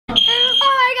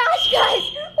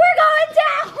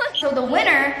So the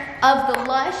winner of the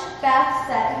Lush bath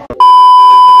set.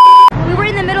 We were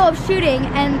in the middle of shooting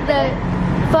and the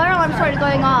fire alarm started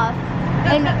going off.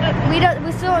 And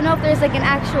we still don't know if there's like an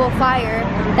actual fire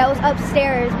that was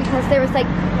upstairs because there was like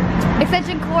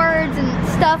extension cords and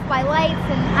stuff by lights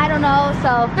and I don't know,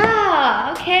 so.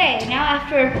 Okay, now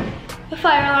after the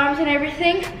fire alarms and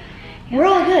everything, we're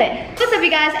all good. What's up you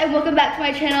guys and welcome back to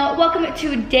my channel. Welcome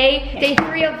to day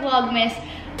 3 of Vlogmas.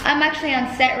 I'm actually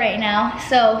on set right now,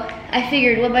 so I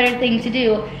figured what better thing to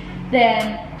do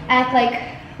than act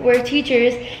like we're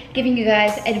teachers giving you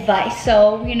guys advice.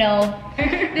 So, you know,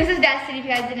 this is Destiny if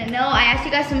you guys didn't know. I asked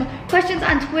you guys some questions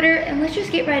on Twitter and let's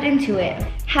just get right into it.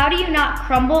 How do you not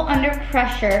crumble under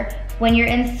pressure when you're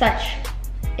in such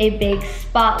a big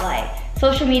spotlight?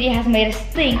 Social media has made us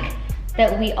think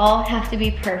that we all have to be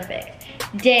perfect.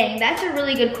 Dang, that's a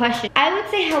really good question. I would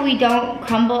say how we don't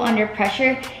crumble under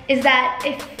pressure is that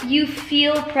if you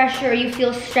feel pressure or you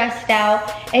feel stressed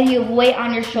out and you have weight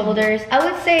on your shoulders, I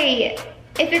would say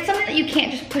if it's something that you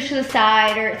can't just push to the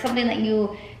side or it's something that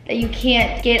you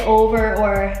can't get over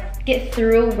or get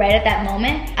through right at that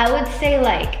moment, I would say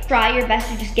like try your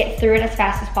best to just get through it as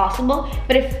fast as possible.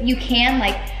 But if you can,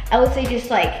 like I would say just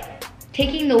like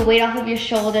taking the weight off of your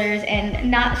shoulders and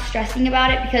not stressing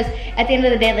about it, because at the end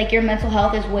of the day, like your mental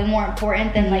health is way more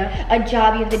important than like a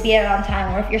job you have to be at on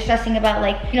time, or if you're stressing about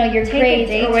like, you know, your grades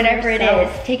or whatever it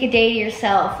is, take a day to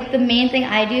yourself. Like, the main thing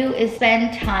I do is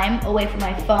spend time away from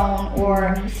my phone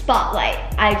or spotlight.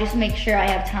 I just make sure I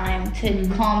have time to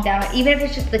calm down, even if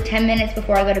it's just the 10 minutes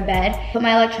before I go to bed, put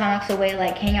my electronics away,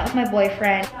 like hang out with my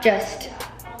boyfriend, just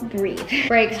breathe.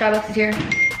 Break, Starbucks is here.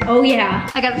 Oh yeah.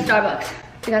 I got the Starbucks.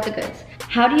 I got the goods.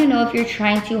 How do you know if you're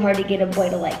trying too hard to get a boy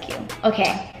to like you?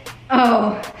 Okay.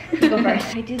 Oh. You go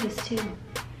first. I do this too.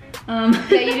 Yeah,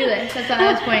 you do this. That's what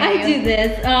I was pointing at you. I do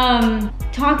this.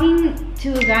 Talking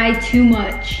to a guy too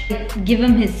much. Give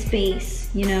him his space,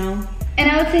 you know? And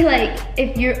I would say like,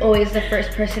 if you're always the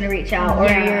first person to reach out, or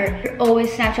you're always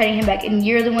Snapchatting him back and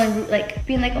you're the one like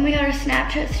being like, oh my god, our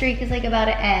Snapchat streak is like about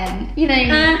to end. You know what I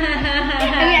mean?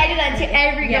 I mean, I do that too.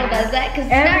 Every girl does that because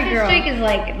Snapchat streak is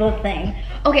like the thing.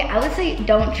 Okay, I would say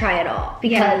don't try at all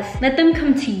because let them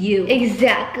come to you.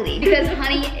 Exactly. Because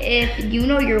honey, if you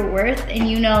know your worth and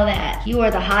you know that you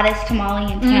are the hottest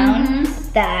tamale in town,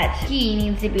 that he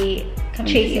needs to be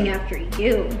coming chasing to you. after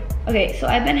you. Okay, so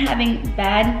I've been having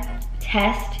bad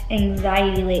test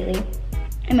anxiety lately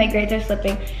and my grades are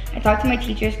slipping. I talked to my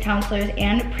teachers, counselors,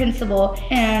 and principal,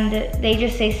 and they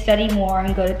just say study more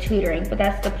and go to tutoring, but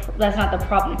that's not the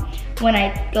problem. When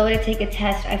I go to take a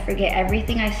test, I forget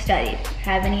everything I studied.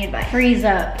 Have any advice? Freeze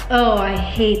up. Oh, I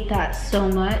hate that so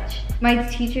much. My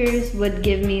teachers would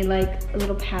give me like a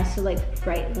little pass to like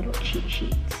write little cheat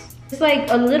sheets. It's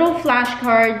like a little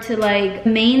flashcard to like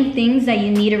main things that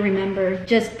you need to remember.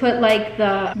 Just put like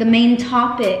the main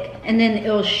topic and then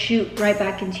it'll shoot right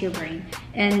back into your brain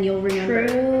and you'll remember.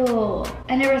 True.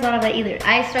 I never thought of that either.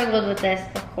 I struggled with this,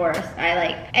 of course. I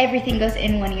like, everything goes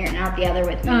in one ear and out the other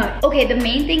with me. Okay, the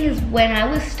main thing is when I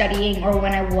was studying or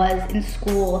when I was in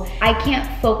school, I can't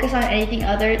focus on anything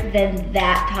other than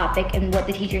that topic and what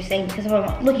the teacher's saying, because if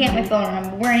I'm looking at my phone and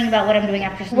I'm worrying about what I'm doing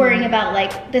after school, worrying about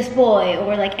like this boy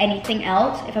or like anything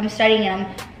else, if I'm studying and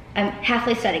I'm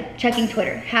halfway studying, checking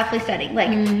Twitter, halfway studying. Like,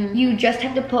 you just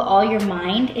have to put all your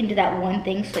mind into that one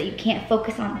thing so that you can't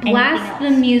focus on anything else. Blast the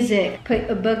music. Put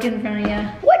a book in front of you.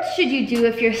 What should you do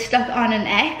if you're stuck on an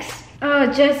ex? Oh,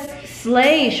 just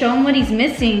slay. Show him what he's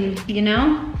missing, you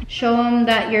know? Show him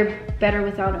that you're better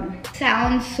without him.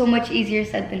 Sounds so much easier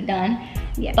said than done.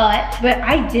 Yeah. But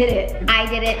I did it. I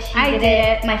did it. She did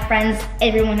it. My friends,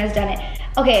 everyone has done it.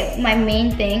 Okay, my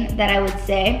main thing that I would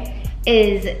say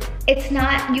is it's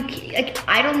not, like,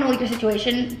 I don't know your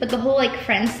situation, but the whole like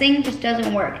friends thing just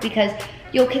doesn't work because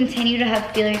you'll continue to have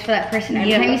feelings for that person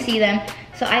every time you see them.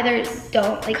 So either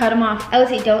don't, like, cut them off. I would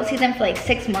say don't see them for like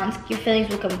 6 months. Your feelings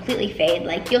will completely fade.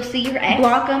 Like, you'll see your ex,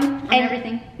 block them on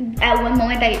everything. At one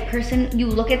moment, that person, you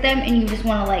look at them and you just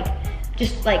want to like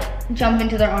just like jump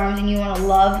into their arms and you want to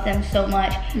love them so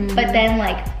much. But then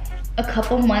like a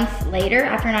couple months later,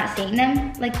 after not seeing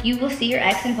them, like you will see your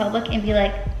ex in public and be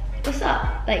like, what's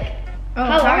up? Like,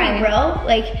 how are you, bro?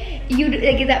 Like,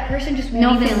 like that person just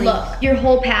won't even look. Your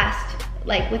whole past,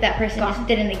 like with that person, just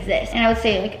didn't exist. And I would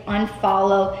say like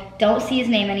unfollow. Don't see his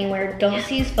name anywhere. Don't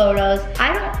see his photos.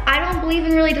 I don't believe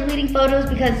in really deleting photos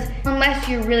because unless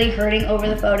you're really hurting over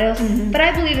the photos. But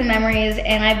I believe in memories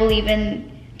and I believe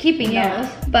in keeping those,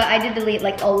 but I did delete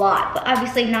like a lot, but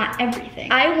obviously not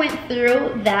everything. I went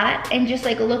through that and just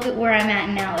like look at where I'm at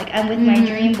now. Like I'm with my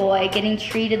dream boy, getting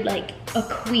treated like a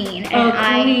queen,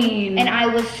 and I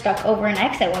was stuck over an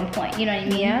ex at one point, you know what I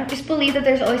mean? Yeah. Just believe that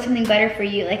there's always something better for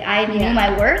you. Like I knew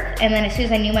my worth, and then as soon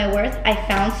as I knew my worth, I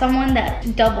found someone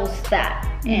that doubles that,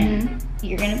 and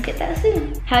you're gonna get that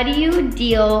soon. How do you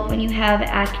deal when you have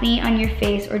acne on your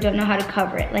face or don't know how to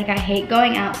cover it? Like I hate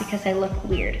going out because I look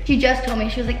weird. She just told me,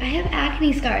 she was like, I have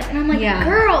acne scars. And I'm like,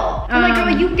 girl, girl,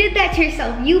 you did that to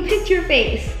yourself. You picked your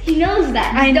face. He knows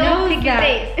that. I don't know pick your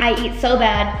face. I eat so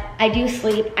bad. I do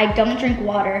sleep. I don't drink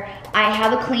water. I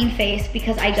have a clean face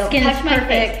because I don't touch my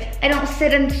face. I don't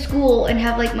sit in school and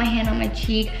have like my hand on my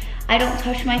cheek. I don't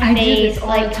touch my face. I do this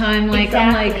all the time. Like,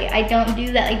 exactly. I don't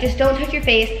do that. Like, just don't touch your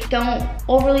face. Don't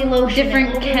overly lotion.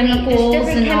 Different chemicals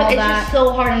and all that. It's just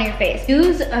so hard on your face.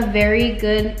 Use a very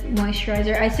good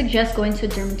moisturizer. I suggest going to a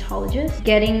dermatologist,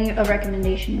 getting a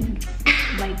recommendation.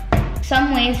 Like,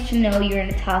 some ways to know you're in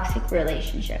a toxic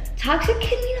relationship. Toxic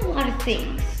can mean a lot of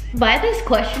things. By this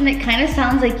question, it kind of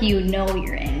sounds like you know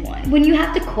you're in one. When you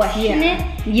have to question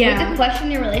it, you have to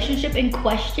question your relationship and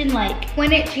question like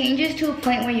when it changes to a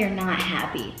point where you're not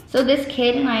happy. So this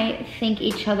kid and I think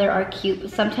each other are cute,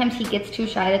 but sometimes he gets too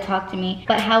shy to talk to me.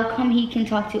 But how come he can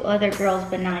talk to other girls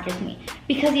but not just me?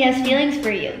 Because he has feelings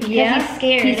for you. Because he's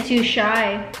scared. He's too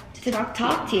shy to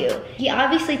talk to you. He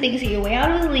obviously thinks that you're way out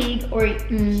of his league, or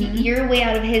you're way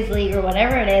out of his league, or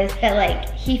whatever it is, that like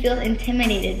he feels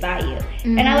intimidated by you.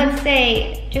 And I would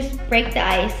say just break the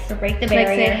ice or break the barrier.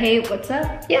 Like say, hey, what's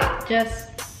up? Yeah.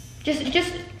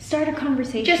 Just start a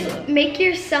conversation. Just make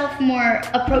yourself more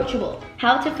approachable.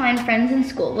 How to find friends in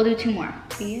school. We'll do 2 more.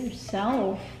 Be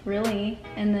yourself, really.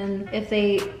 And then if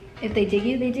they dig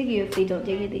you, they dig you. If they don't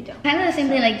dig you, they don't. Kind of the same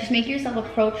thing, like just make yourself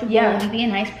approachable and be a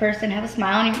nice person, have a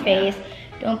smile on your face.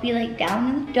 Don't be like down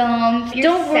in the dumps.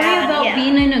 Don't worry about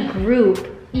being in a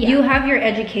group. You have your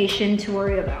education to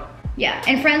worry about. Yeah,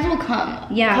 and friends will come.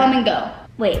 Come and go.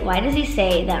 Wait, why does he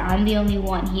say that I'm the only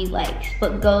one he likes,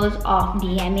 but goes off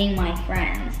DMing my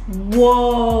friends?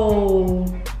 Whoa.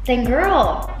 Then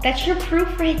girl, that's your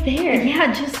proof right there.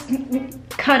 Yeah, just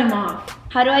cut him off.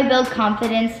 How do I build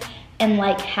confidence and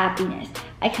like happiness?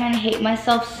 I kind of hate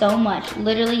myself so much.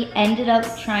 Literally ended up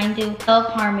trying to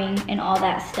self-harming and all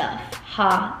that stuff.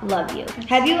 Ha, love you.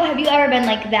 Have you ever been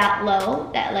like that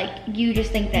low that like you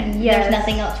just think that there's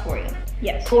nothing else for you?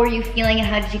 Yes. Or were you feeling it?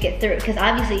 How did you get through it? Because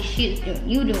obviously she's doing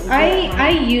good. I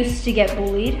used to get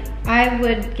bullied. I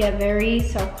would get very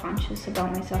self-conscious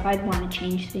about myself. I'd want to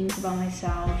change things about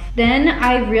myself. Then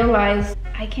I realized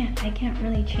I can't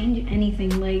really change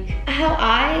anything. Like how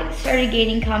I started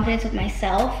gaining confidence with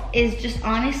myself is just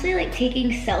honestly like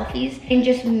taking selfies and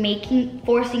just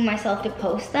forcing myself to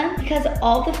post them, because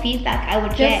all the feedback I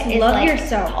would get is love like,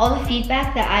 yourself. All the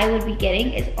feedback that I would be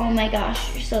getting is, oh my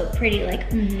gosh, you're so pretty,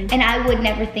 like, and I would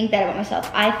never think that about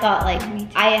myself. I thought like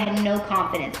I had no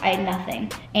confidence, I had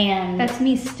nothing, and that's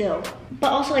me still.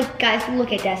 But also like, guys,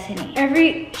 look at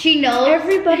Destiny. She knows.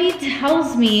 Everybody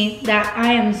tells me that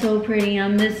I am so pretty,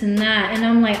 I'm this and that, and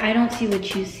I'm like, I don't see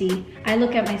what you see. I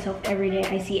look at myself every day.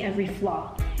 I see every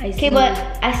flaw. Okay, but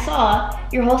I saw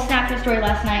your whole Snapchat story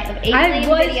last night of 8 million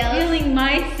videos. I was feeling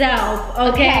myself,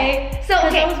 okay? So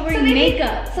I was wearing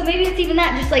makeup. So maybe it's even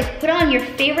that. Just like put on your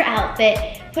favorite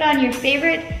outfit, put on your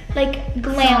favorite like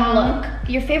glam look,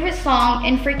 your favorite song,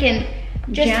 and freaking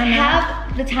just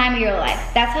have the time of your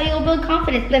life. That's how you'll build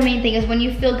confidence. The main thing is when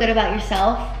you feel good about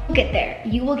yourself, you'll get there.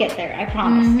 You will get there, I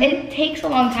promise. It takes a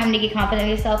long time to get confident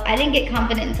in yourself. I didn't get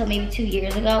confident until maybe 2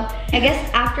 years ago. I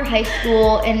guess after high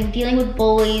school and dealing with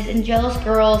bullies and jealous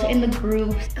girls in the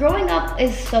groups. Growing up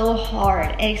is so hard,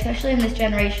 and especially in this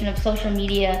generation of social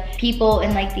media, people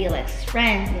and like the Alexis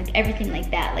friends and like everything like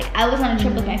that. Like I was on a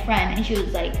trip with my friend and she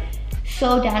was like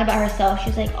so down about herself. She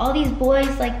was like, all these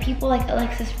boys like people like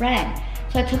Alexis Ren.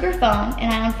 So I took her phone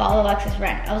and I unfollowed Alexis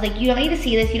Ren. I was like, you don't need to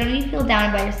see this. You don't need to feel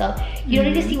down about yourself. You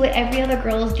don't need to see what every other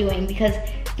girl is doing, because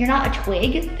you're not a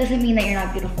twig. Doesn't mean that you're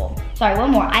not beautiful. Sorry,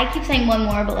 one more. I keep saying one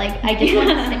more, but like I just want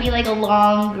this to be like a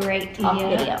long, great talk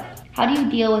video. How do you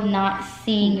deal with not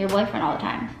seeing your boyfriend all the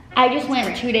time? I just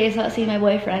went 2 days without seeing my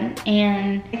boyfriend,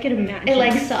 and I could imagine. It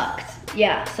like sucked.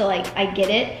 Yeah, so like I get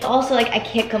it. Also like I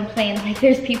can't complain. Like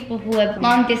there's people who have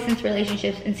long distance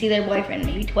relationships and see their boyfriend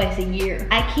maybe twice a year.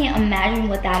 I can't imagine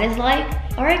what that is like.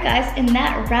 All right guys, and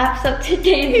that wraps up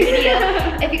today's video.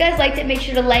 if you guys liked it, make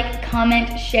sure to like,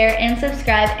 comment, share, and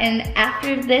subscribe. And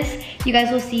after this, you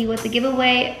guys will see what the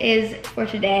giveaway is for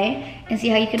today and see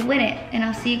how you can win it. And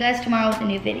I'll see you guys tomorrow with a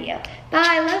new video.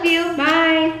 Bye, love you.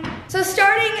 Bye. So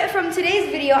starting from today's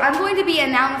video, I'm going to be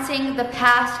announcing the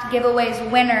past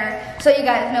giveaways winner, so you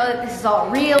guys know that this is all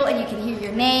real and you can hear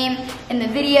your name in the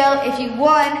video if you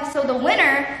won. So the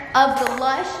winner of the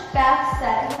Lush bath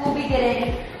set will be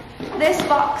getting this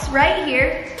box right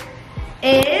here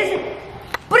is,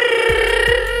 oh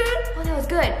that was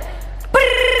good,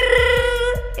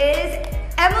 is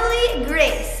Emily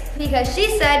Grace, because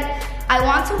she said, I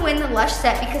want to win the Lush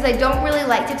set because I don't really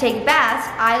like to take baths,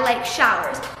 I like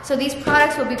showers. So these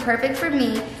products will be perfect for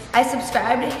me. I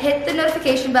subscribed, hit the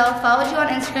notification bell, followed you on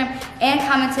Instagram, and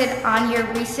commented on your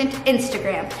recent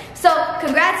Instagram. So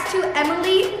congrats to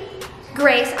Emily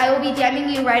Grace. I will be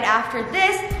DMing you right after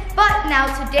this. But now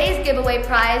today's giveaway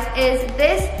prize is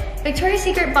this Victoria's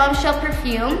Secret Bombshell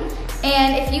perfume.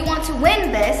 And if you want to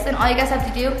win this, then all you guys have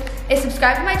to do is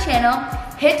subscribe to my channel,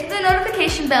 hit the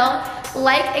notification bell,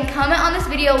 like and comment on this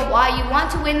video why you want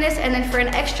to win this, and then for an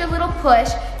extra little push,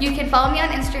 you can follow me on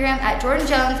Instagram at Jordyn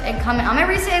Jones and comment on my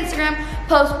recent Instagram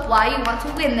post why you want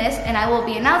to win this, and I will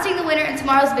be announcing the winner in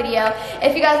tomorrow's video.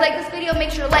 If you guys like this video,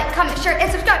 make sure to like, comment, share, and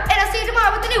subscribe, and I'll see you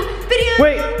tomorrow with a new video.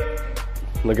 Wait!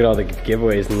 Look at all the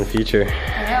giveaways in the future.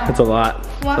 I know. It's a lot.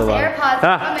 Who wants the AirPods?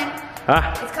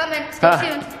 It's coming. It's coming.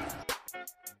 Stay tuned.